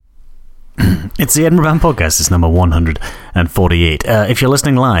It's the Edinburgh Man podcast. It's number 148. If you're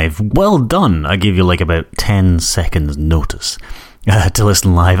listening live, well done. I give you like about 10 seconds notice to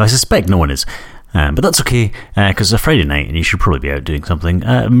listen live. I suspect no one is. But that's okay, because it's a Friday night and you should probably be out doing something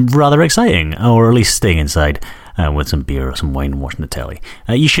rather exciting, or at least staying inside with some beer or some wine and watching the telly.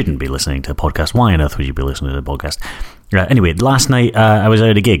 You shouldn't be listening to a podcast. Why on earth would you be listening to a podcast? Anyway, last night I was out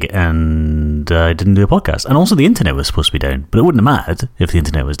at a gig and I didn't do a podcast. And also the internet was supposed to be down, but it wouldn't have mattered if the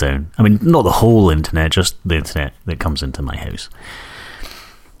internet was down. I mean, not the whole internet, just the internet that comes into my house.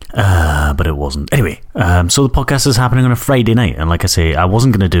 But it wasn't. Anyway, so the podcast is happening on a Friday night, and like I say, I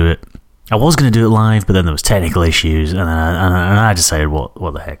wasn't going to do it. I was going to do it live, but then there was technical issues, and I decided, what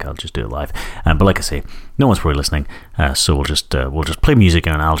the heck, I'll just do it live. But like I say, no one's probably listening, so we'll just play music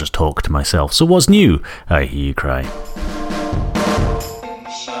and I'll just talk to myself. So what's new? I hear you cry.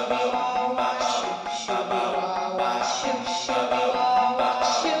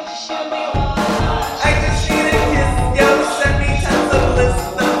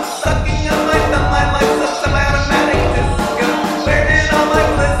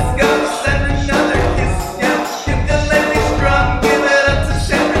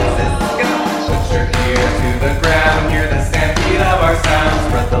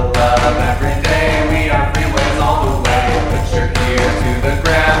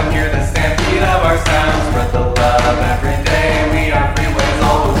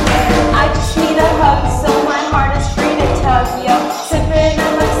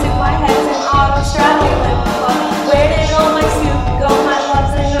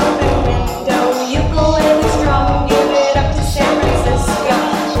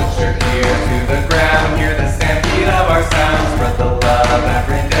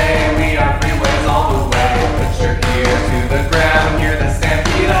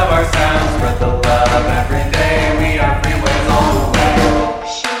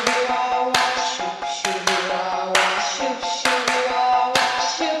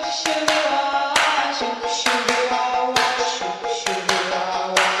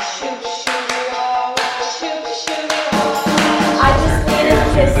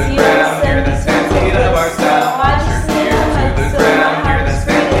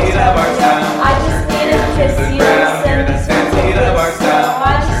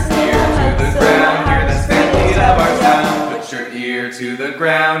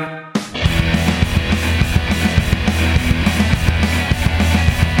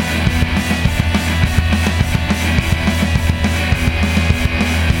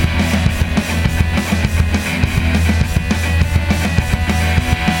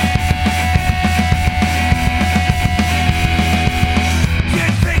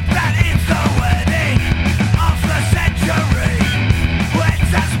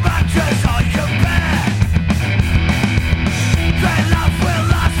 Love will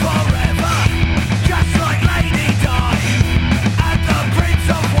last forever.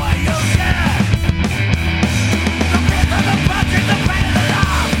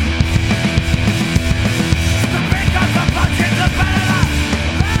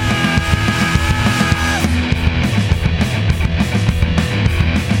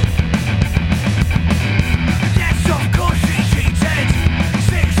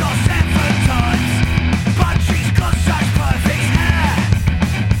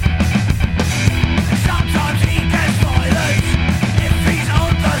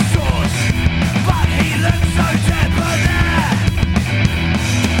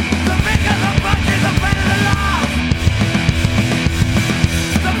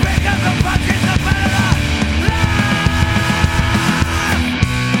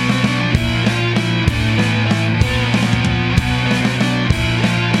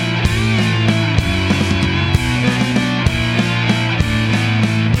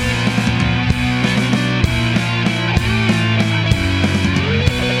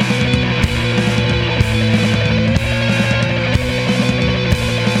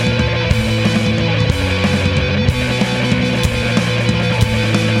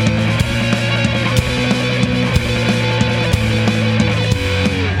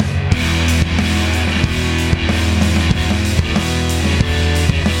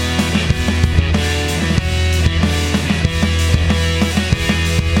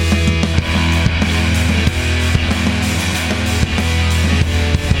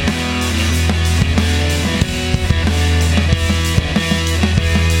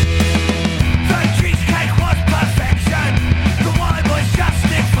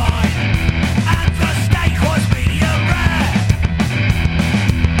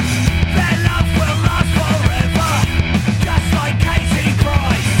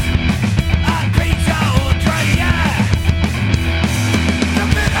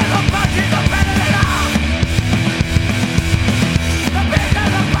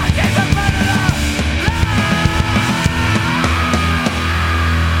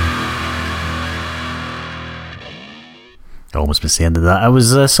 was the end of that. I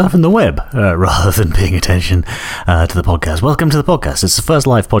was surfing the web rather than paying attention to the podcast. Welcome to the podcast. It's the first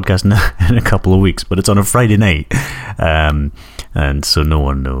live podcast in a couple of weeks, but it's on a Friday night. And so no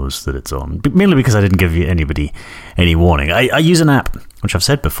one knows that it's on. Mainly because I didn't give anybody any warning. I use an app, which I've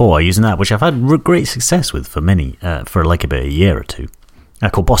said before. I use an app which I've had great success with for like about a year or two,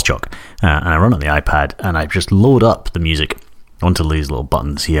 called BossJock. And I run on the iPad, and I just load up the music onto these little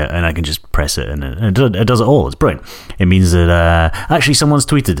buttons here, and I can just press it, and it does it all. It's brilliant. It means that actually someone's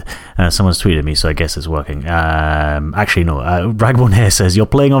tweeted me, so I guess it's working. Actually no, Ragbone Hair says you're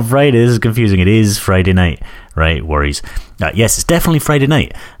playing on Friday. This is confusing. It is Friday night, right? Worries. Yes, it's definitely Friday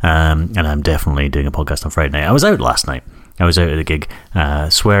night, and I'm definitely doing a podcast on Friday night. I was out last night. I was out at a gig,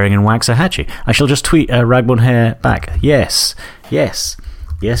 swearing in Waxahachie. I shall just tweet Ragbone Hair back. Yes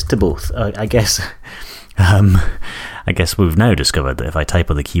to both. I guess. I guess we've now discovered that if I type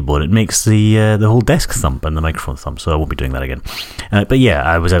on the keyboard, it makes the whole desk thump and the microphone thump, so I won't be doing that again. But yeah,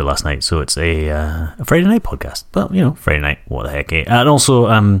 I was out last night, so it's a Friday night podcast. But, Friday night, what the heck, eh? And also,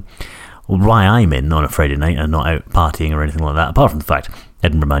 why I'm in on a Friday night and not out partying or anything like that, apart from the fact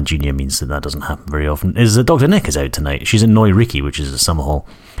Edinburgh Man Jr. means that doesn't happen very often, is that Dr. Nick is out tonight. She's in Noy Riki, which is a summer hall,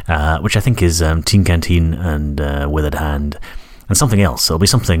 which I think is Teen Canteen and Withered Hand, and something else. It'll be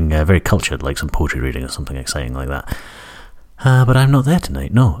something very cultured, like some poetry reading or something exciting like that. But I'm not there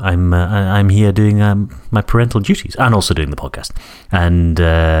tonight. No, I'm here doing my parental duties and also doing the podcast. And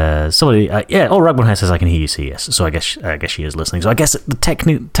somebody, Ragbone Hair says I can hear you say yes. So I guess she is listening. So I guess the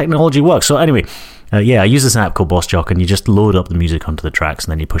technology works. So anyway, I use this app called BossJock, and you just load up the music onto the tracks,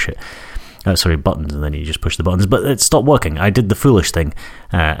 and then you push it. Buttons, and then you just push the buttons. But it stopped working. I did the foolish thing,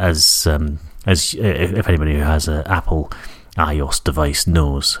 as if anybody who has an Apple iOS device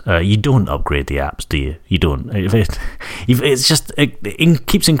knows, you don't upgrade the apps, do you? You don't. It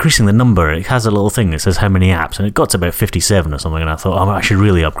keeps increasing the number. It has a little thing that says how many apps, and it got to about 57 or something, and I thought, I should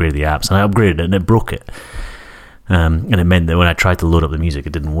really upgrade the apps, and I upgraded it, and it broke it. And it meant that when I tried to load up the music,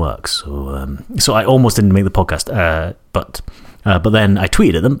 it didn't work. So I almost didn't make the podcast. But then I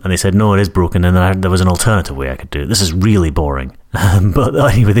tweeted at them, and they said, no, it is broken, and then there was an alternative way I could do it. This is really boring. But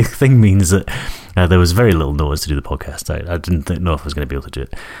anyway, the thing means that there was very little notice to do the podcast. I didn't know if I was going to be able to do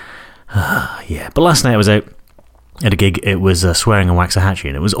it. But last night I was out at a gig. It was Swearing in Waxahachie,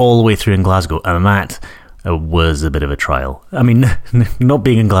 and it was all the way through in Glasgow, and that was a bit of a trial. I mean, not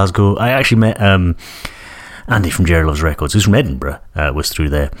being in Glasgow, I actually met Andy from Jerry Loves Records, who's from Edinburgh, was through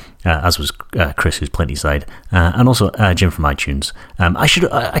there, as was Chris, who's Plenty Side, and also Jim from iTunes.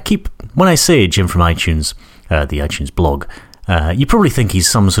 When I say Jim from iTunes, the iTunes blog, you probably think he's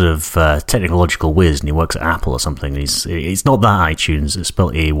some sort of technological whiz and he works at Apple or something. It's not that iTunes, it's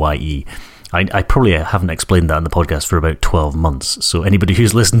spelled A-Y-E. I probably haven't explained that in the podcast for about 12 months, so anybody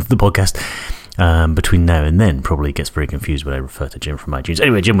who's listened to the podcast between now and then probably gets very confused when I refer to Jim from iTunes.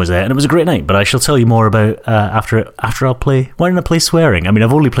 Anyway, Jim was there, and it was a great night, but I shall tell you more about after I'll play. Why didn't I play Swearing? I mean,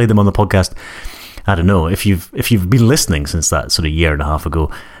 I've only played them on the podcast. I don't know, if you've been listening since that sort of year and a half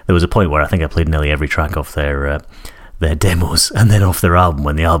ago, there was a point where I think I played nearly every track off their demos and then off their album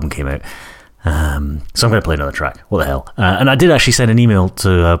when the album came out. So I'm going to play another track. What the hell? And I did actually send an email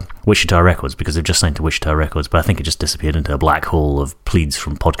to Wichita Records, because they've just signed to Wichita Records, but I think it just disappeared into a black hole of pleads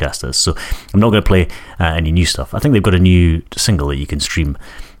from podcasters. So I'm not going to play any new stuff. I think they've got a new single that you can stream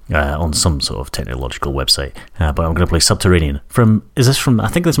on some sort of technological website. But I'm going to play Subterranean. I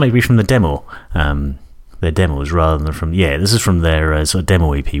think this might be from the demo. Their demos rather than from... Yeah, this is from their sort of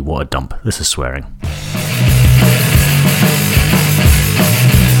demo EP, What a Dump. This is Swearing.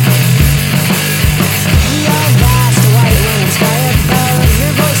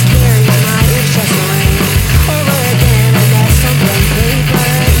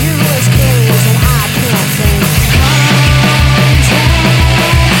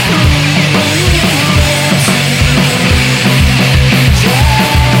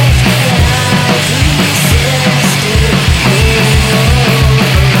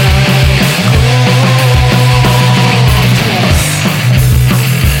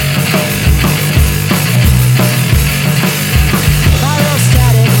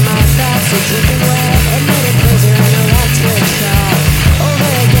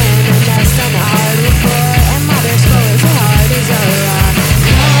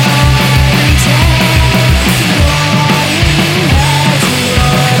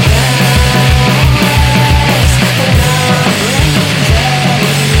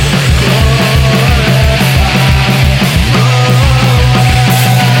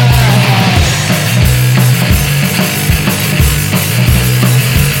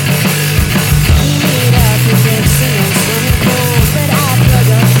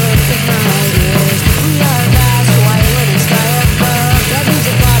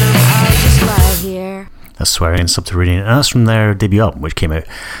 Swearing in Subterranean, and that's from their debut album, which came out,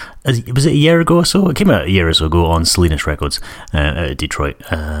 was it a year ago or so? It came out a year or so ago on Salinas Records out of Detroit.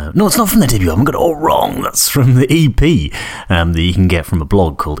 No, it's not from the debut album, I got it all wrong. That's from the EP that you can get from a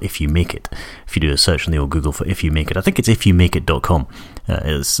blog called If You Make It. If you do a search on the old Google for If You Make It, I think it's ifyoumakeit.com.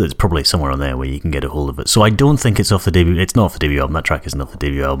 It's probably somewhere on there where you can get a hold of it. So I don't think it's off the debut. It's not off the debut album. That track isn't off the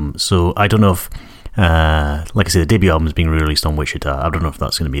debut album. So I don't know if, like I say, the debut album is being released on Wichita. I don't know if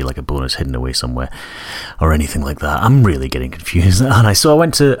that's going to be like a bonus hidden away somewhere or anything like that. I'm really getting confused. And I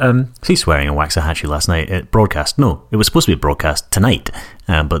went to see Swearing in Waxahachie last night at broadcast. No, it was supposed to be broadcast tonight,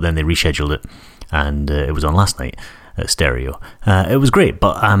 but then they rescheduled it, and it was on last night at stereo. It was great,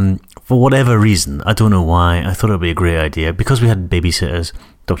 but for whatever reason, I don't know why, I thought it would be a great idea because we had babysitters.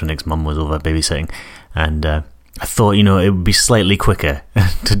 Dr. Nick's mum was over babysitting, and I thought, it would be slightly quicker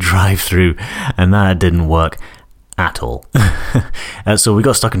to drive through, and that didn't work at all. So we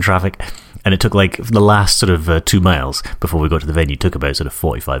got stuck in traffic, and it took like the last sort of 2 miles before we got to the venue, took about sort of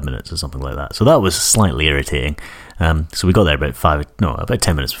 45 minutes or something like that. So that was slightly irritating. So we got there about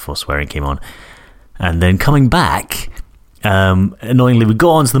 10 minutes before Swearing came on. And then coming back, annoyingly, we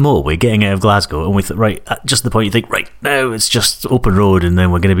got onto the motorway getting out of Glasgow, and we thought, right, at just the point you think, right, now it's just open road, and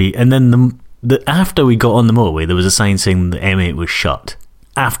then we're going to be, and then after we got on the motorway, there was a sign saying the M8 was shut.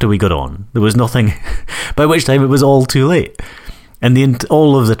 After we got on, there was nothing, by which time it was all too late. And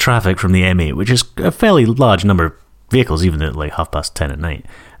all of the traffic from the M8, which is a fairly large number of vehicles, even at like 10:30 at night,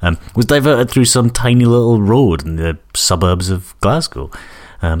 was diverted through some tiny little road in the suburbs of Glasgow.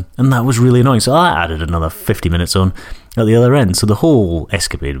 And that was really annoying. So I added another 50 minutes on at the other end. So the whole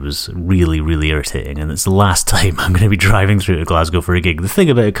escapade was really, really irritating. And it's the last time I'm going to be driving through to Glasgow for a gig. The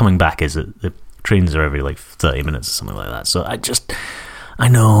thing about coming back is that the trains are every like 30 minutes or something like that. So I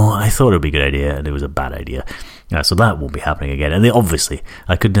thought it would be a good idea, and it was a bad idea. So that won't be happening again. And obviously,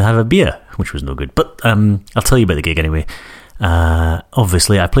 I couldn't have a beer, which was no good. But I'll tell you about the gig anyway.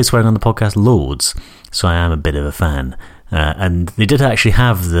 Obviously, I play Swearing on the podcast loads, so I am a bit of a fan. And they did actually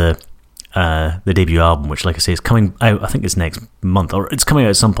have the debut album, which, like I say, is coming out, I think it's next month, or it's coming out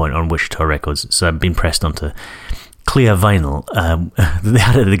at some point on Wichita Records. So I've been pressed onto clear vinyl. They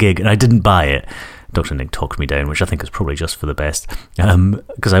had it at the gig, and I didn't buy it. Dr. Nick talked me down, which I think is probably just for the best,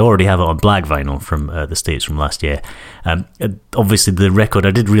 because I already have it on black vinyl from the States from last year. Obviously, the record,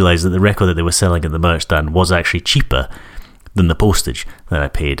 I did realise that the record that they were selling at the merch stand was actually cheaper than the postage that I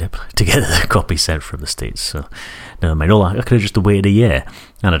paid to get the copy sent from the States. So, never mind. I could have just waited a year,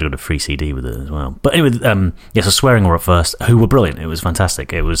 and I'd got a free CD with it as well. But anyway, so Swearing were up first, who were brilliant. It was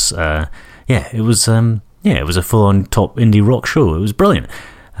fantastic. It was, it was a full-on top indie rock show. It was brilliant,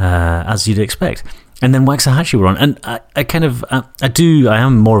 as you'd expect. And then Waxahachie were on, and I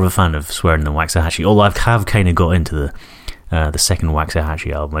am more of a fan of Swearing than Waxahachie, although I have kind of got into the second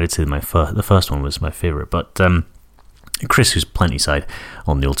Waxahachie album. I did say the first one was my favourite, but Chris, who's plenty side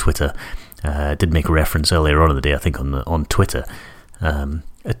on the old Twitter, did make a reference earlier on in the day, I think on Twitter,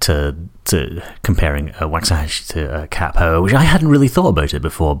 to comparing Waxahachie to Cat Power, which I hadn't really thought about it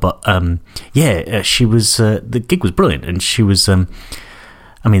before, but she was the gig was brilliant, and she was.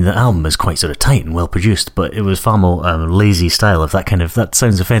 The album is quite sort of tight and well produced, but it was far more lazy style. If that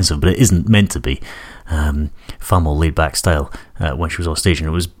sounds offensive, but it isn't meant to be. Far more laid back style when she was on stage, and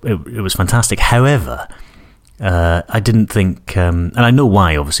it was fantastic. However, I didn't think, and I know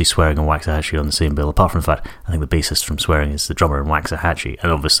why. Obviously, Swearing and Waxahachie on the same bill. Apart from the fact, I think the bassist from Swearing is the drummer in Waxahachie,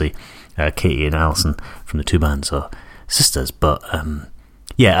 and obviously Katie and Alison from the two bands are sisters. But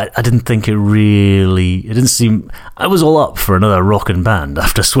I didn't think it didn't seem, I was all up for another rockin' band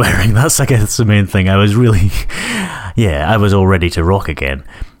after Swearing. That's the main thing. I was really, I was all ready to rock again.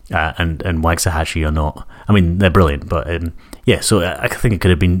 And Waxahachie are not, they're brilliant, but so I think it could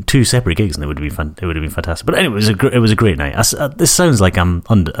have been two separate gigs, and it would have been fantastic. But anyway, it was a great night. This sounds like I'm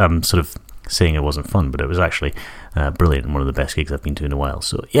sort of saying it wasn't fun, but it was actually brilliant, and one of the best gigs I've been to in a while.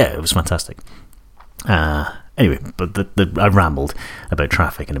 So it was fantastic. Anyway, but I rambled about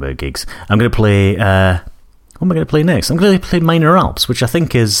traffic and about gigs. I'm going to play. What am I going to play next? I'm going to play Minor Alps, which I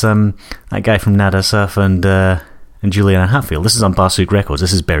think is that guy from Nada Surf and Juliana Hatfield. This is on Barsuk Records.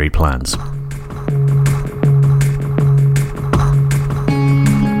 This is Buried Plans.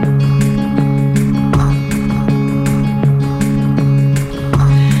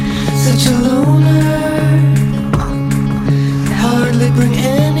 Such a loner, I hardly bring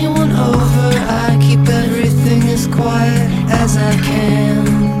anyone over. I keep everything as quiet as I can.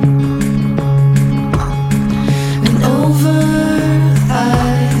 And over,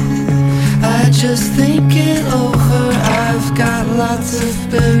 I just think it over. I've got lots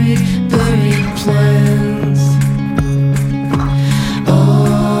of buried plans.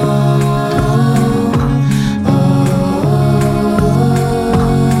 Oh,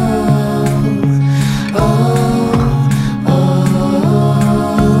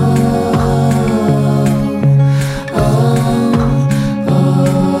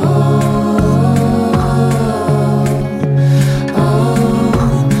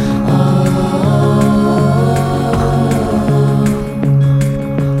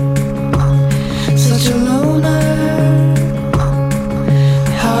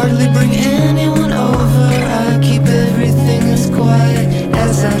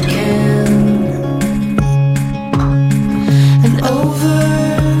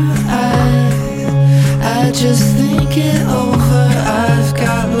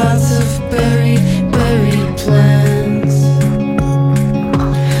 lots of buried plans.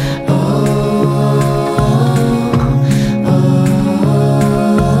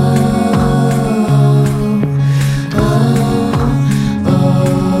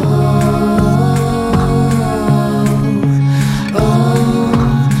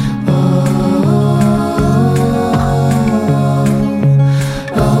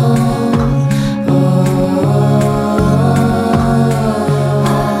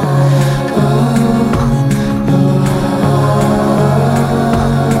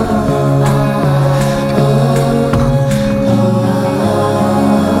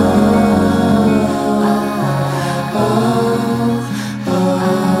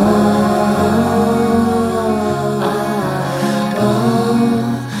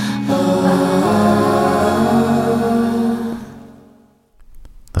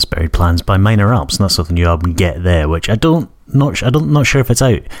 By Minor Alps, and that's off the new album Get There, which not sure if it's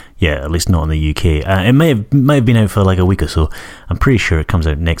out yet, at least not in the UK. It may have been out for like a week or so. I'm pretty sure it comes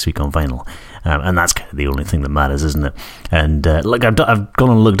out next week on vinyl, and that's kind of the only thing that matters, isn't it? And like I've gone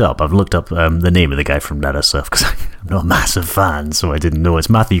and looked up the name of the guy from Dada Surf, because I'm not a massive fan, so I didn't know. It's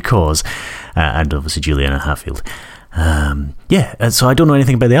Matthew Cause, and obviously Juliana Hatfield. So I don't know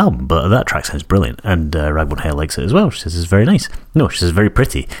anything about the album, but that track sounds brilliant, and Ragborn Hale likes it as well. She says it's very nice. No, she says very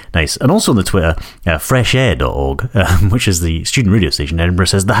pretty, nice. And also on the Twitter, freshair.org, which is the student radio station in Edinburgh,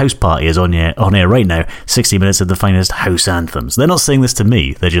 says the house party is on air right now. 60 minutes of the finest house anthems. They're not saying this to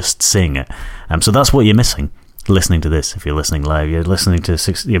me; they're just saying it. So that's what you're missing. Listening to this, if you're listening live, you're missing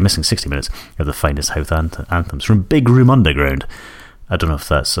 60 minutes of the finest house anthems from Big Room Underground. I don't know if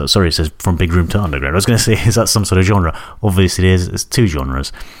that's... sorry, it says From Big Room to Underground. I was going to say, is that some sort of genre? Obviously it is. It's two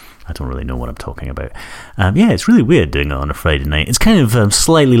genres. I don't really know what I'm talking about. It's really weird doing it on a Friday night. It's kind of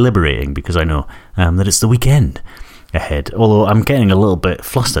slightly liberating because I know that it's the weekend ahead. Although I'm getting a little bit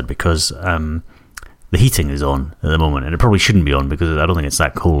flustered because the heating is on at the moment, and it probably shouldn't be on because I don't think it's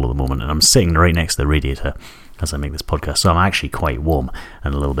that cold at the moment, and I'm sitting right next to the radiator as I make this podcast, so I'm actually quite warm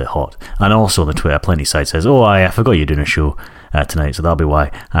and a little bit hot. And also on the Twitter, Plenty Side says, I forgot you're doing a show tonight, so that'll be why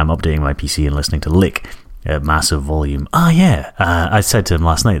I'm updating my PC and listening to Lick at massive volume. I said to him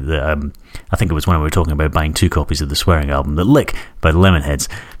last night that I think it was when we were talking about buying 2 copies of the Swearing album, that Lick by the Lemonheads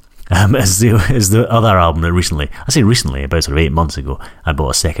is the other album that recently, about sort of 8 months ago, I bought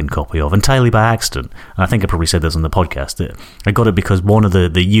a second copy of, entirely by accident. And I think I probably said this on the podcast, that I got it because one of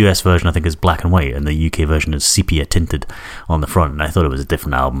the US version I think is black and white, and the UK version is sepia tinted on the front, and I thought it was a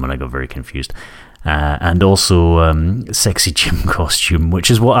different album, and I got very confused. And also Sexy Gym Costume, which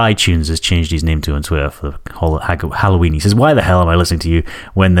is what iTunes has changed his name to on Twitter for Halloween. He says, why the hell am I listening to you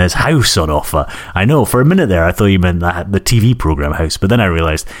when there's House on offer? I know, for a minute there I thought you meant the TV programme House, but then I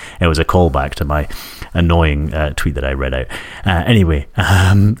realised it was a callback to my annoying tweet that I read out. Anyway,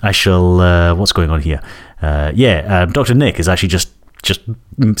 I shall... what's going on here? Dr. Nick has actually just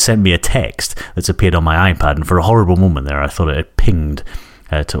sent me a text that's appeared on my iPad, and for a horrible moment there I thought it had pinged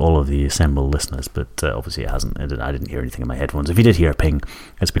to all of the assembled listeners, but obviously it hasn't. I didn't hear anything in my headphones. If you did hear a ping,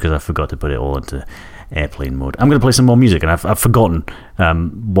 it's because I forgot to put it all into airplane mode. I'm going to play some more music, and I've forgotten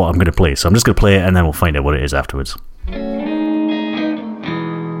what I'm going to play, so I'm just going to play it, and then we'll find out what it is afterwards.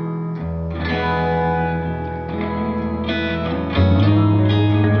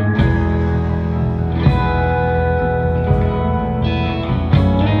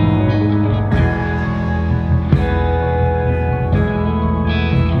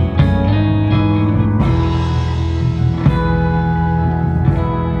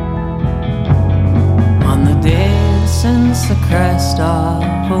 The crest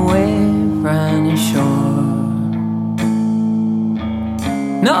of a wave ran ashore.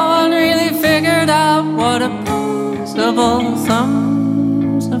 No one really figured out what opposable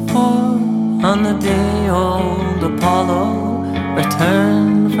thumbs are for. On the day old Apollo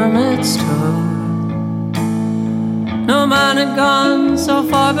returned from its tour, no man had gone so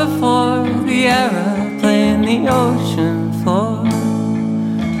far before. The aeroplane, the ocean floor,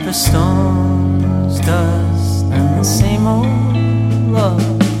 the stones, dust, and the same old love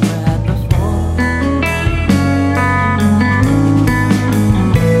we had before.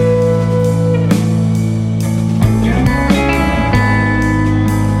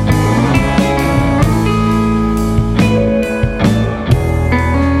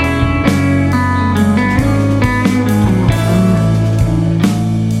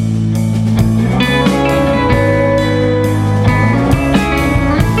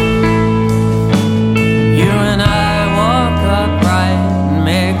 You and I walk upright and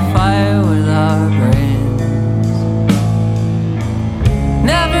make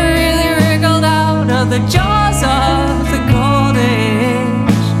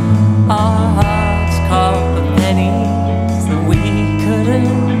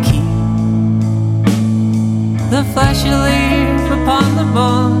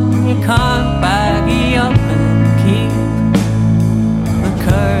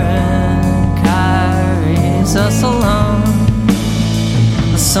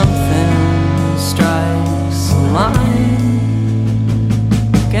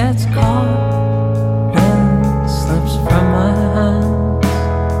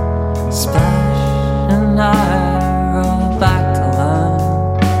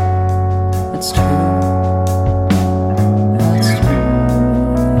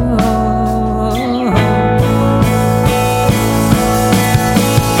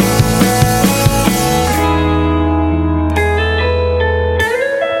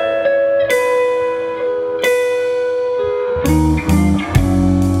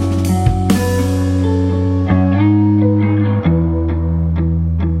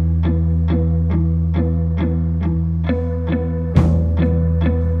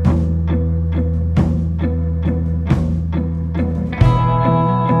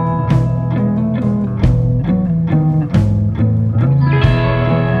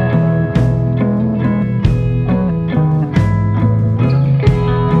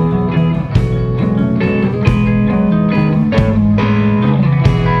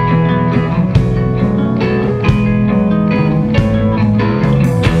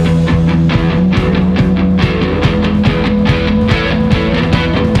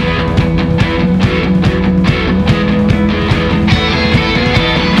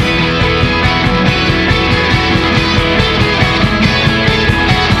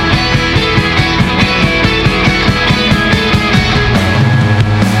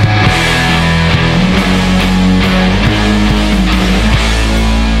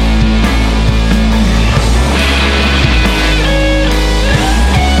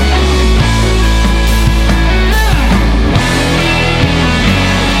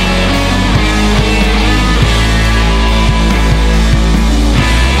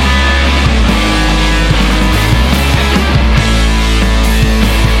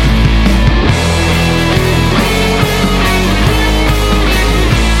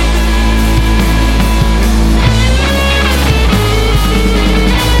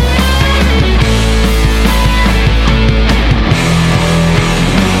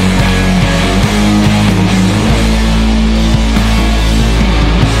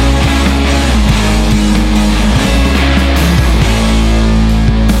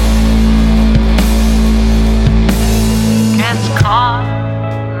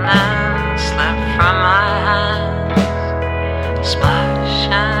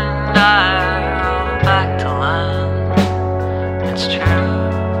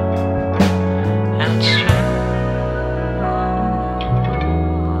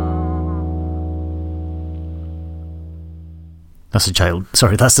That's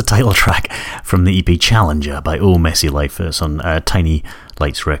the title track from the EP Challenger by Oh Messy Life. It's on Tiny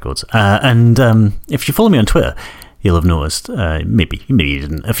Lights Records. And if you follow me on Twitter, you'll have noticed, maybe you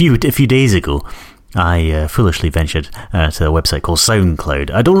didn't, a few days ago, I foolishly ventured to a website called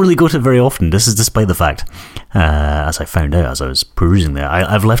SoundCloud. I don't really go to it very often. This is despite the fact, as I found out as I was perusing there,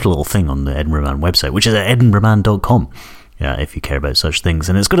 I've left a little thing on the Edinburgh Man website, which is at edinburghman.com. Yeah, if you care about such things.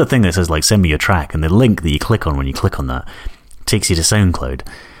 And it's got a thing that says, like, send me your track, and the link that you click on when you click on that takes you to SoundCloud.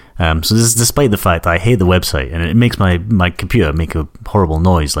 So this is despite the fact that I hate the website, and it makes my computer make a horrible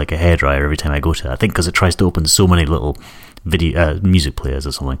noise like a hairdryer every time I go to it. I think because it tries to open so many little music players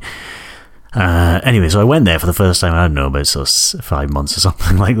or something. Anyway, so I went there for the first time, I don't know, about 5 months or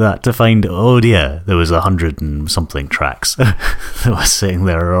something like that, to find, oh dear, there was 100 and something tracks that were sitting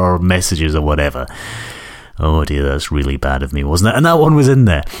there, or messages or whatever. Oh dear, that's really bad of me, wasn't it? And that one was in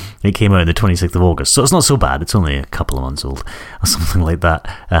there. It came out on the 26th of August, so it's not so bad. It's only a couple of months old, or something like that.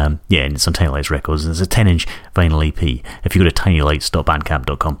 Yeah, and it's on Tiny Lights Records, and it's a 10-inch vinyl EP. If you go to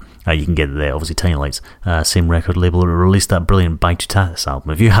tinylights.bandcamp.com, you can get it there. Obviously, Tiny Lights, same record label that released that brilliant Bye to Tatis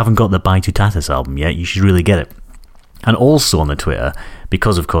album. If you haven't got the Bye to Tatis album yet, you should really get it. And also on the Twitter,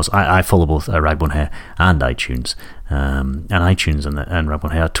 because of course I follow both Ragbone Hair and iTunes, and iTunes and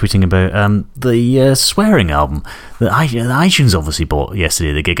Ragbone Hair are tweeting about the swearing album that iTunes obviously bought yesterday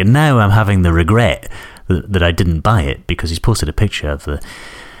at the gig, and now I'm having the regret that I didn't buy it, because he's posted a picture of the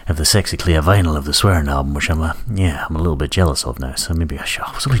sexy clear vinyl of the swearing album, which I'm a little bit jealous of now. So maybe I should.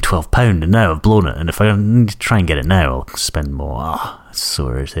 It's only £12, and now I've blown it. And if I need to try and get it now, I'll spend more. It's so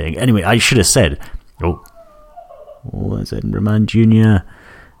irritating. Anyway, I should have said, that's Edinburgh Man Jr.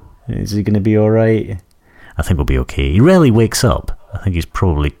 Is he going to be alright? I think we'll be okay. He rarely wakes up. I think he's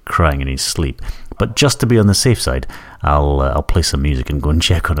probably crying in his sleep. But just to be on the safe side, I'll play some music and go and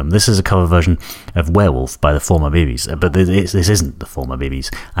check on him. This is a cover version of Werewolf by the Former Babies, but this isn't the Former Babies,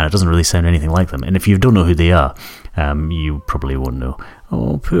 and it doesn't really sound anything like them. And if you don't know who they are, you probably won't know.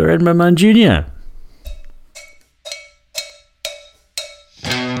 Oh, poor Edinburgh Man Jr.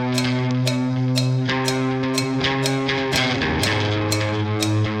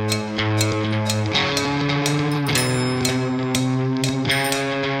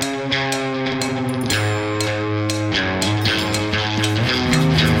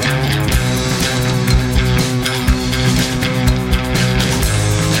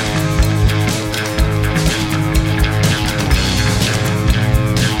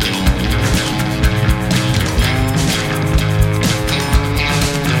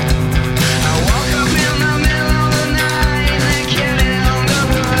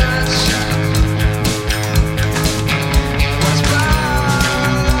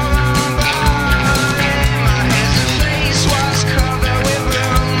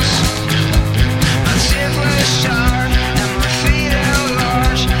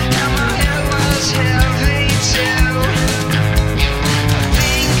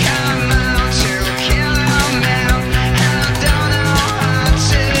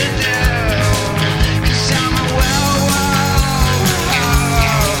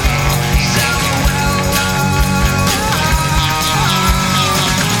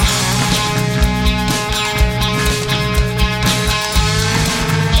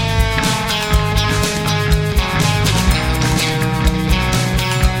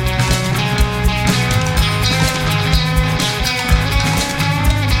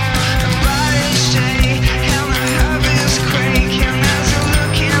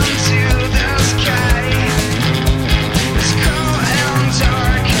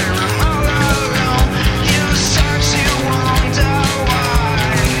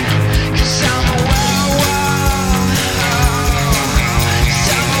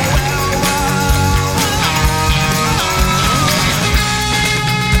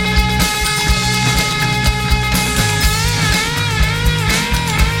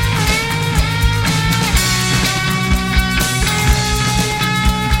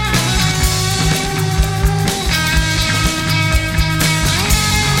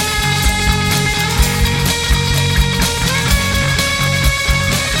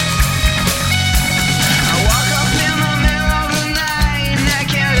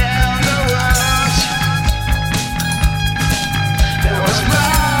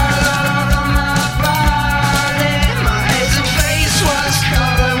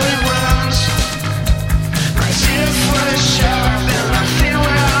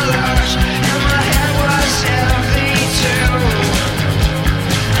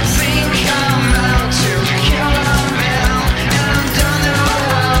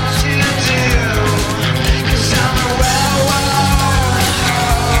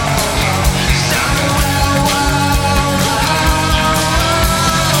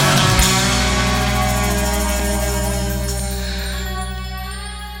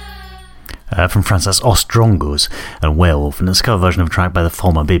 from France. That's Ostrongos and Werewolf, and it's a cover version of a track by the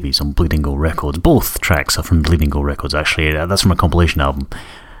Former Babies on Bleeding Gold Records. Both tracks are from Bleeding Gold Records, actually. That's from a compilation album,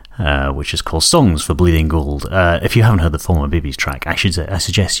 which is called Songs for Bleeding Gold. If you haven't heard the Former Babies track, I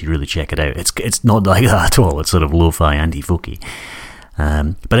suggest you really check it out. It's not like that at all. It's sort of lo-fi, anti-folky.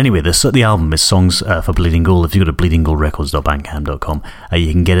 But anyway, the album is Songs for Bleeding Gold. If you go to bleedinggoldrecords.bandcamp.com,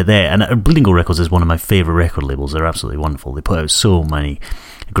 you can get it there. And Bleeding Gold Records is one of my favourite record labels. They're absolutely wonderful. They put out so many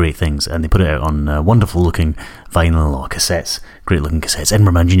great things, and they put it out on wonderful looking vinyl or cassettes, great looking cassettes.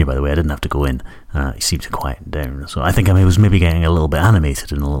 Edinburgh Man Jr., by the way, I didn't have to go in. He seemed to quieten down, so I think I was maybe getting a little bit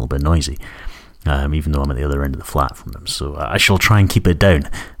animated and a little bit noisy, even though I'm at the other end of the flat from him, so I shall try and keep it down.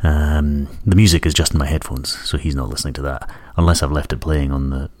 The music is just in my headphones, so he's not listening to that, unless I've left it playing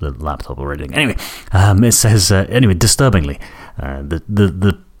on the laptop already. Anyway, it says, disturbingly,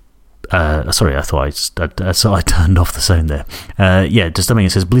 sorry, I thought I turned off the sound there. Disturbing.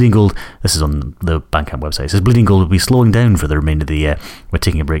 It says Bleeding Gold. This is on the Bandcamp website. It says Bleeding Gold will be slowing down for the remainder of the year. We're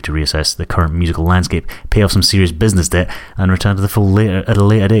taking a break to reassess the current musical landscape, pay off some serious business debt, and return to the full at a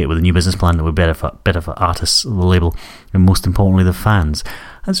later date with a new business plan that will be better for artists, the label, and most importantly, the fans.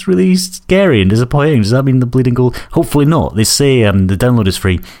 That's really scary and disappointing. Does that mean the Bleeding Gold? Hopefully not. They say the download is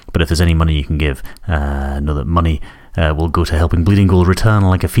free, but if there's any money you can give, know that money will go to helping Bleeding Gold return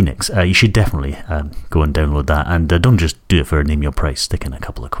like a phoenix. You should definitely go and download that, and don't just do it for a name your price. Stick in a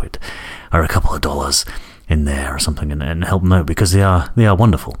couple of quid or a couple of dollars in there or something, and help them out, because they are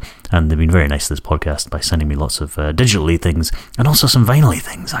wonderful, and they've been very nice to this podcast by sending me lots of digitally things and also some vinyl-y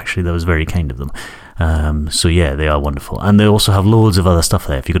things. Actually, that was very kind of them. So yeah, they are wonderful, and they also have loads of other stuff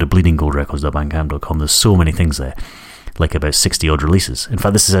there. If you go to bleedinggoldrecords.bandcamp.com, there's so many things there, like about 60 odd releases. In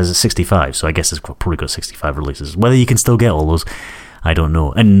fact, this says 65, so I guess it's probably got 65 releases. Whether you can still get all those, I don't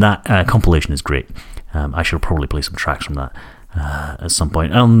know. And that compilation is great. I should probably play some tracks from that at some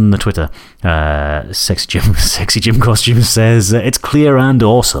point. On the Twitter, Sexy Jim Costume says it's clear and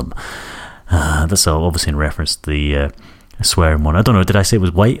awesome. That's obviously in reference to the swearing one. I don't know, did I say it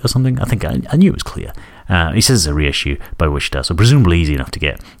was white or something? I think I knew it was clear. He says it's a reissue by Wichita, so presumably easy enough to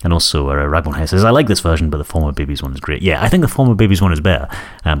get. And also Ragborn Hair says, I like this version, but the Former Babies one is great. Yeah, I think the Former Babies one is better,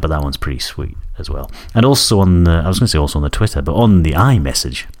 but that one's pretty sweet as well. And also on the, I was going to say also on the Twitter, but on the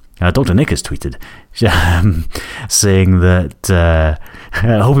iMessage, Dr. Nick has tweeted saying that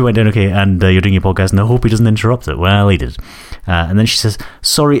I hope he went down okay, and you're doing your podcast, and I hope he doesn't interrupt it. Well, he did. And then she says,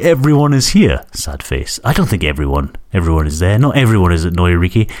 sorry, everyone is here. Sad face. I don't think everyone is there. Not everyone is at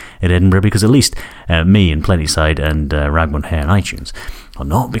Noiriki in Edinburgh, because at least me and Plentyside and Ragborn Hair and iTunes are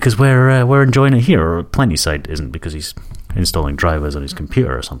not, because we're enjoying it here. Or Plentyside isn't, because he's installing drivers on his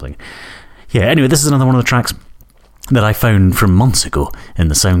computer or something. Yeah, anyway, this is another one of the tracks that I found from months ago in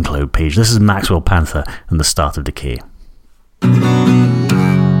the SoundCloud page. This is Maxwell Panther and the Start of Decay.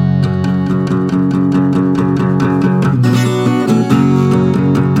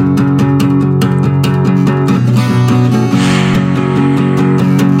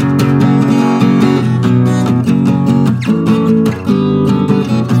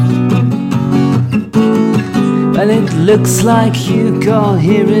 Looks like you got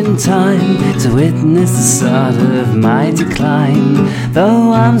here in time to witness the start of my decline.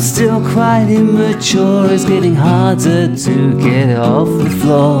 Though I'm still quite immature, it's getting harder to get off the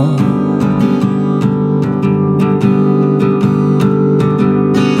floor.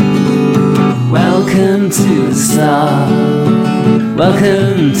 Welcome to the start.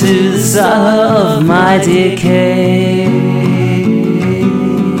 Welcome to the start of my decay.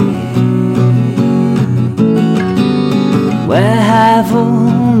 Where have all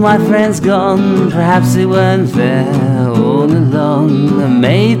my friends gone? Perhaps they weren't there all along.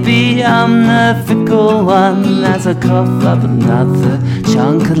 Maybe I'm the fickle one as I cough up another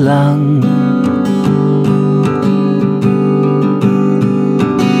chunk of lung.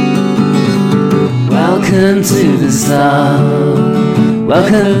 Welcome to the start.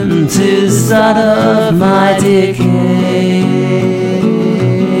 Welcome to the start of my decay.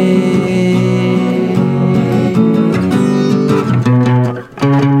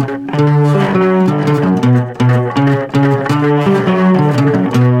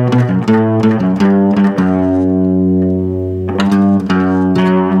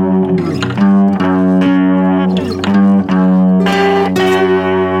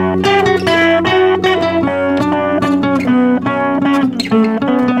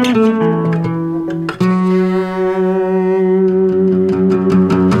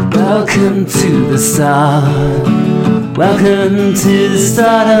 Welcome to the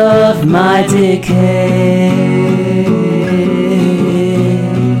start of my decay.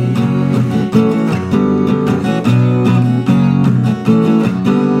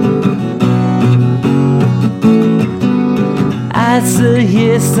 the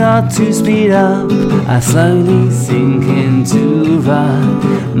years start to speed up, I slowly sink into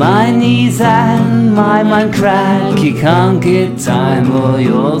rut. My knees and my mind crack. You can't get time or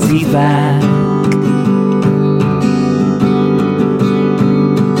loyalty back.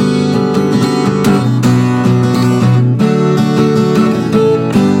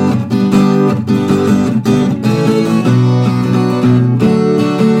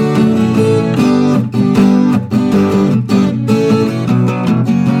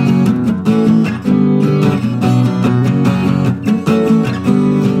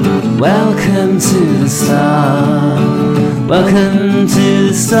 Welcome to the start. Welcome to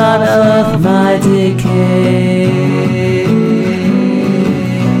the start of my decay.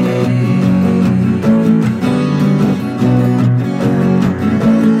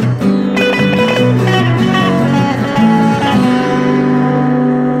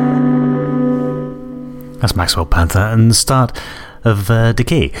 That's Maxwell Panther and the start of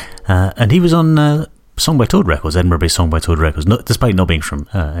Decay. And he was on Song by Toad Records, Edinburgh-based Song by Toad Records, despite not being from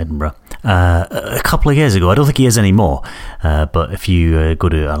Edinburgh. A couple of years ago. I don't think he is anymore, but if you go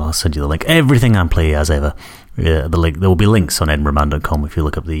to, and I'll send you the link, everything I play as ever, the link, there will be links on edinburghman.com. If you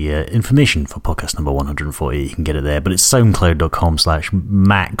look up the information for podcast number 140, you can get it there, but it's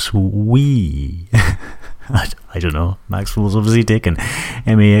soundcloud.com/maxwee. I don't know. Maxwell's obviously taken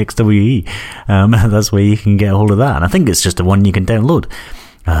MAXWE. That's where you can get a hold of that, and I think it's just the one you can download.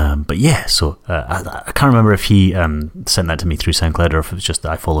 But yeah, so I can't remember if he sent that to me through SoundCloud or if it was just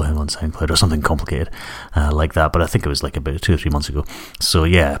that I follow him on SoundCloud or something complicated like that, but I think it was like about 2 or 3 months ago. So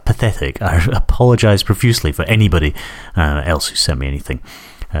yeah, pathetic. I apologise profusely for anybody else who sent me anything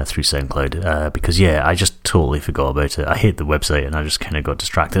through SoundCloud, because yeah, I just totally forgot about it. I hate the website and I just kind of got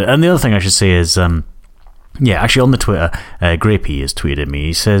distracted. And the other thing I should say is yeah, actually on the Twitter, Grapey has tweeted me.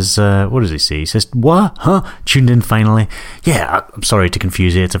 He says, what does he say? He says, what? Huh? Tuned in finally? Yeah, I'm sorry to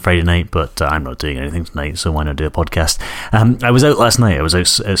confuse you. It's a Friday night, but I'm not doing anything tonight, so why not do a podcast? I was out last night. I was out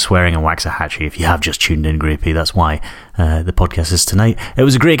swearing in Waxahachie. If you have just tuned in, Grapey, that's why the podcast is tonight. It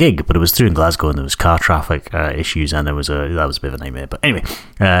was a great gig, but it was through in Glasgow, and there was car traffic issues, and that was a bit of a nightmare. But anyway,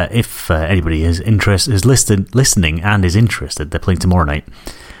 if anybody is listening and is interested, they're playing tomorrow night.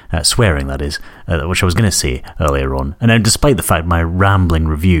 Swearing, that is, which I was going to say earlier on. And then despite the fact my rambling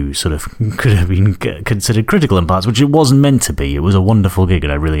review sort of could have been considered critical in parts, which it wasn't meant to be, it was a wonderful gig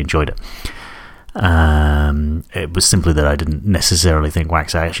and I really enjoyed it. It was simply that I didn't necessarily think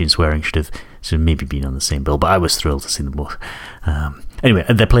Waxahachie and swearing should have maybe been on the same bill, but I was thrilled to see them both. Anyway,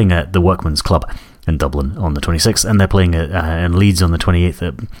 they're playing at the Workman's Club in Dublin on the 26th, and they're playing in Leeds on the 28th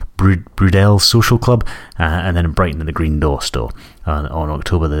at Brudell Social Club, and then in Brighton at the Green Door Store on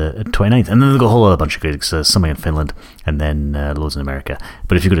October the 29th. And then they've got a whole other bunch of gigs, something in Finland, and then loads in America.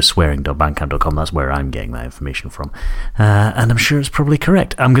 But if you go to swearing.bandcamp.com, that's where I'm getting that information from. And I'm sure it's probably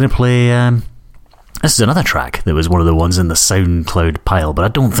correct. I'm going to play... this is another track that was one of the ones in the SoundCloud pile, but I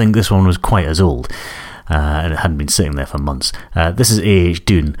don't think this one was quite as old. And it hadn't been sitting there for months. This is A.H.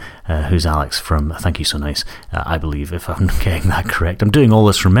 Dune, who's Alex from Thank You So Nice, I believe, if I'm getting that correct. I'm doing all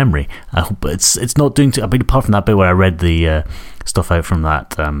this from memory. I hope it's not doing too... I mean, apart from that bit where I read the stuff out from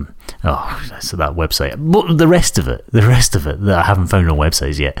that... so that website. But the rest of it that I haven't found on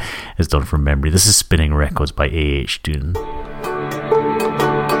websites yet is done from memory. This is Spinning Records by A.H. Dune.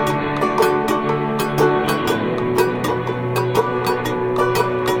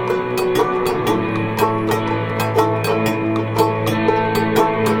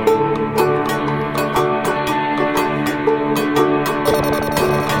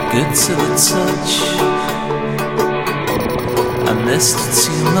 Good to the touch, I missed it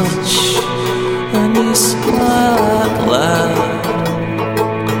too much, and you smile out loud.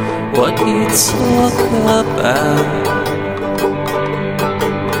 What you talk about,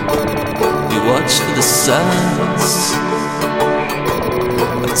 we watch for the signs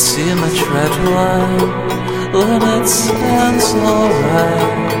of too much red wine. When it sounds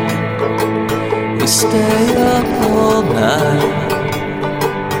alright, we stay up all night,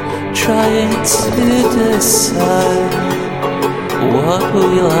 trying to decide what we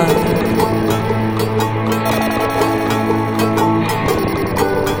like.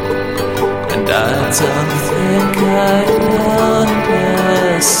 And I don't think I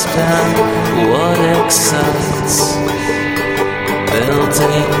understand what excites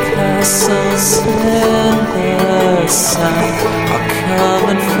building castles in the sun. I'll come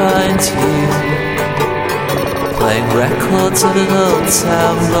and find you, playing records at an old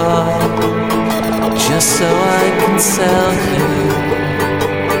town bar, just so I can tell you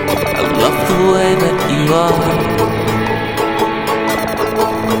I love the way that you are.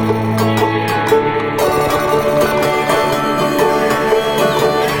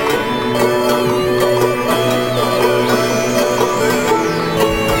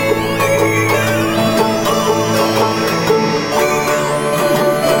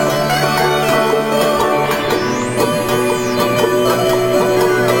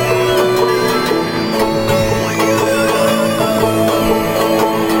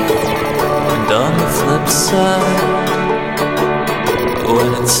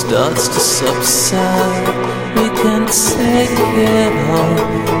 world's upside. We can take it off,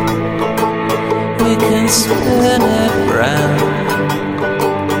 we can spin it round,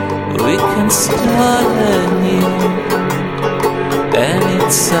 we can start anew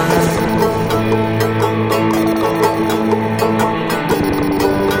anytime.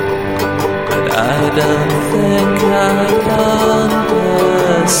 But I don't think I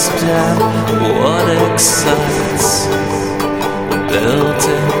understand what excites.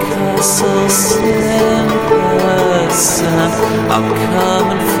 Building castles in the sand. I'll come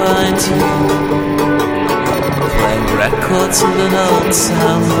and find you, playing records at an old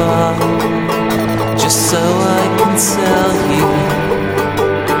town bar, just so I can tell you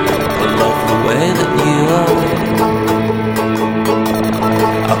I love the way that you are.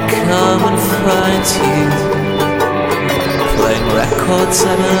 I'll come and find you, playing records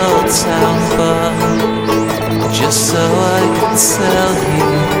at an old town bar, just so I can tell you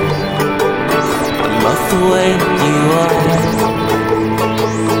I love the way that you are.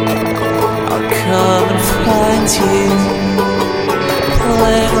 I'll come and find you,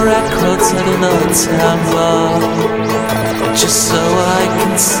 playing records at an old town bar, just so I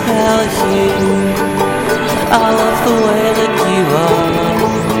can tell you I love the way that you are.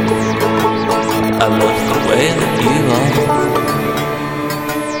 I love the way that you are.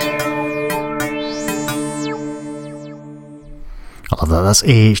 I love that. That's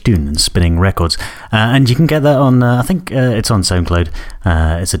A.H. Dune and Spinning Records. And you can get that on, I think it's on SoundCloud.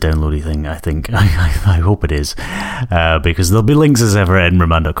 It's a downloady thing, I think. I hope it is. Because there'll be links as ever at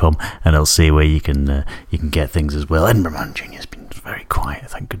edinburghman.com, and it'll say where you can get things as well. Edinburgh Man Jr. has been very quiet,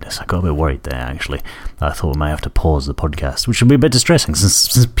 thank goodness. I got a bit worried there, actually. I thought we might have to pause the podcast, which would be a bit distressing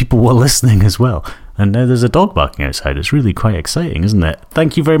since people were listening as well. And now there's a dog barking outside. It's really quite exciting, isn't it?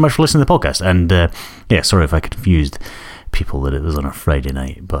 Thank you very much for listening to the podcast. And yeah, sorry if I confused people that it was on a Friday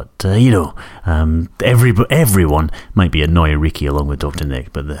night, but everyone might be annoying Ricky along with Dr.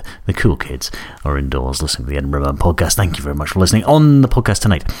 Nick, but the cool kids are indoors listening to the Edinburgh Man podcast. Thank you very much for listening. On the podcast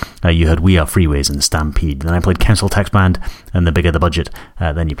tonight, you heard We Are Freeways and Stampede. Then I played Council Tax Band and The Bigger the Budget.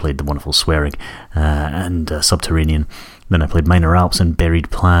 Then you played the wonderful Swearing and Subterranean. Then I played Minor Alps and Buried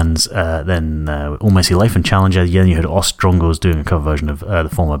Plans. Then All Messy Life and Challenger. Yeah, you heard Ostrongos doing a cover version of the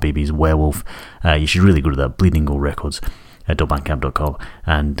former Baby's Werewolf. You should really go to that Bleeding Gold Records at bandcamp.com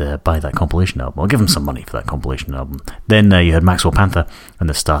and buy that compilation album. I'll give them some money for that compilation album. Then you had Maxwell Panther and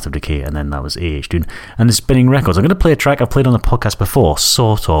The Start of Decay, and then that was A.H. Dune and the Spinning Records. I'm going to play a track I've played on the podcast before,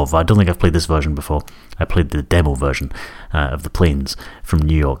 sort of. I don't think I've played this version before. I played the demo version of The Plains from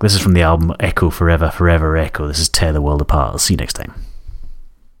New York. This is from the album Echo Forever, Forever Echo. This is Tear the World Apart. I'll see you next time.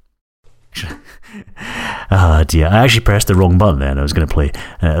 Ah dear, I actually pressed the wrong button there, and I was going to play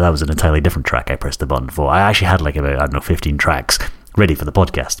that was an entirely different track I pressed the button for. I actually had like about, I don't know, 15 tracks ready for the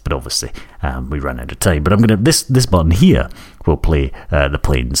podcast, but obviously we ran out of time. But I'm going to, this button here will play The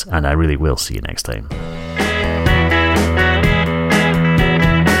Plains, and I really will see you next time.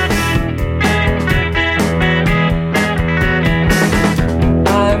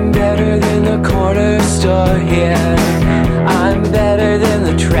 I'm better than the corner store here. I'm better than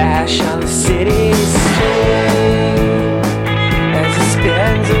the trash on the city street as it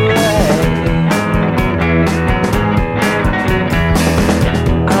spins away.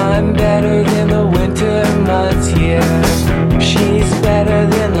 I'm better than the winter months here. She's better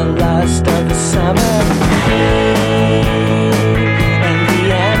than the lust of the summer heat and the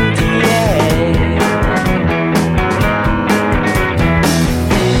MDA.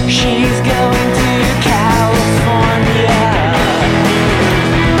 She's going to California.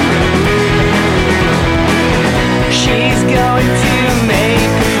 She's going to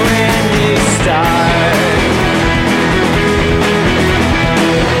make a brand new start.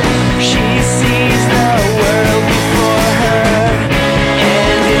 She sees the world before her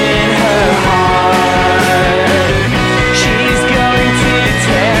and in her heart. She's going to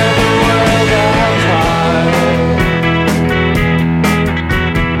tear the world apart.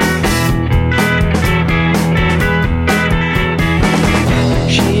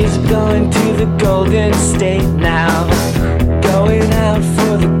 She's going to the Golden State now, going out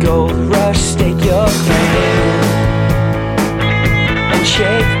for the gold rush. Stake your claim and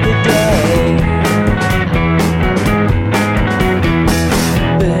shake